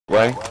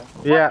way.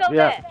 Yeah,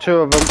 yeah, two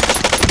of them.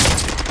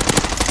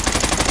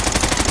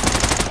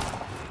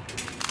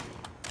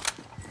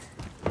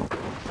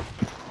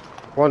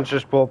 One's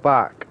just brought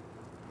back.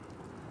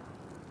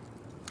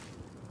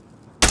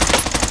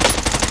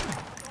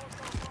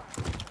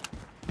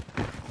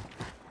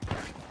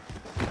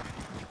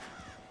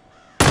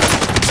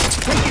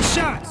 Take your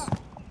shots.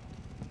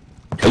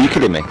 Are you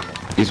kidding me?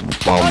 He's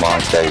oh my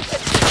days.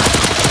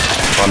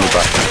 Find me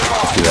back.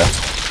 You there?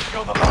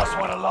 You're the last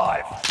one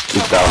alive.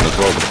 He's down as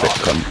well, the thick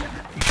cunt.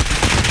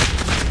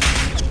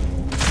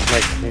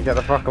 Mate, can you get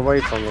the fuck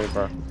away from me,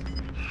 bro?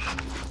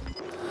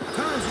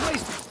 Time's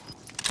wasted.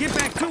 Get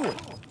back to it.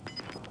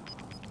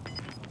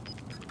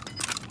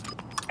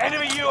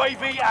 Enemy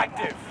UAV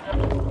active.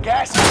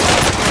 Gas. Guys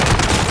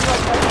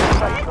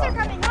are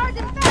coming hard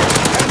and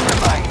fast! 10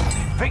 remain.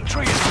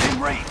 Victory is within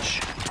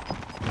reach.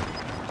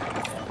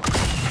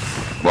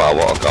 Wow,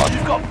 what a guy.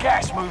 You've got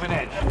gas moving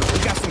in. We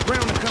got some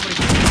ground to cover.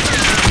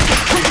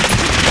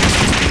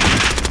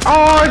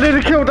 Oh, I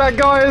nearly killed that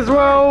guy as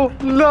well!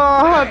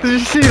 No, did you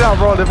see that,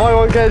 Ron? If I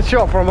wasn't getting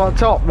shot from up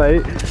top,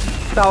 mate,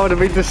 that would have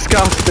been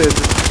disgusting.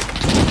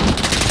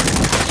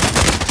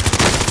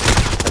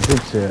 I did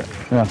see it.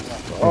 Yeah.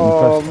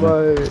 Oh,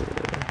 mate.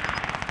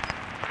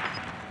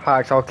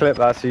 Hacks, I'll clip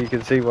that so you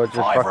can see what just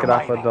 5 fucking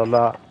remaining. happened on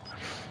that.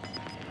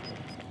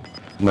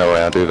 No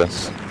way I do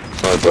this.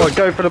 Sorry, Go bro. on,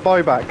 go for the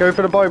buyback. Go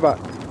for the buyback.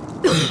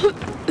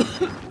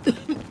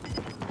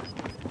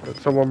 There's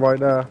someone right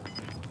there.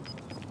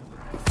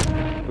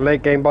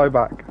 Late game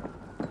buyback.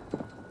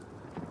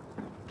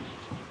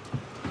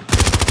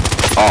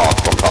 Oh,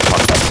 fuck up,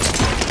 man.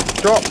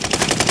 Drop.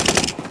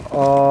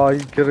 Oh,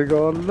 you could have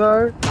gone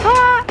low.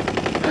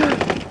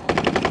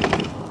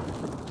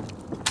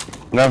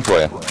 I'm going for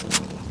you.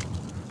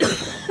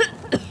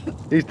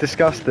 He's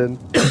disgusting.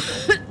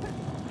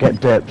 Get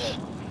dips.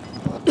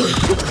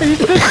 He's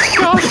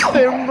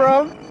disgusting,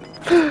 bro.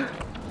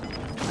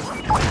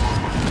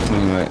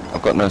 Wait,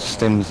 I've got no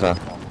stims there.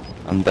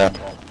 I'm dead.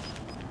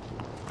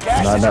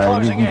 Gas No, is no, you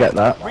closing can in. get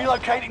that.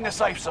 Relocating the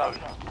safe zone.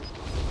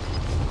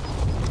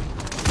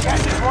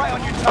 Gas is right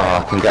on your tail. Oh,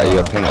 I can get you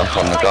a ping off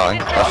on the guy.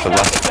 That's the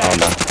last. Oh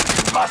no.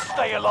 You must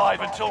stay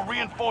alive until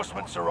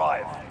reinforcements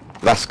arrive.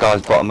 Last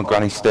guy's bottom of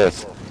Granny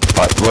stairs.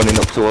 Like running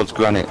up towards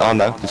Granny. Oh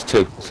no, there's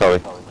two. Sorry.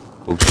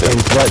 Bullshit.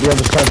 He's right the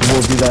other side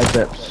towards you there,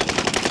 dips.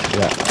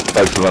 Yeah.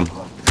 Both of them.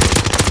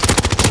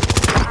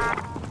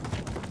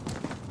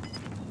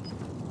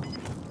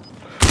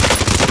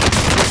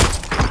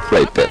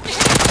 Great dips.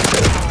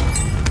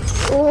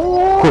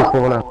 Cool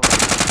corner.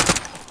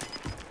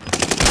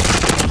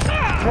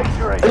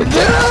 Victory.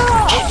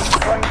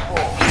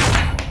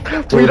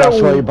 We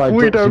that's why you buy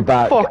don't Dipsy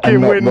back and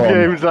fucking not win Ron.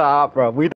 games like that, bro. We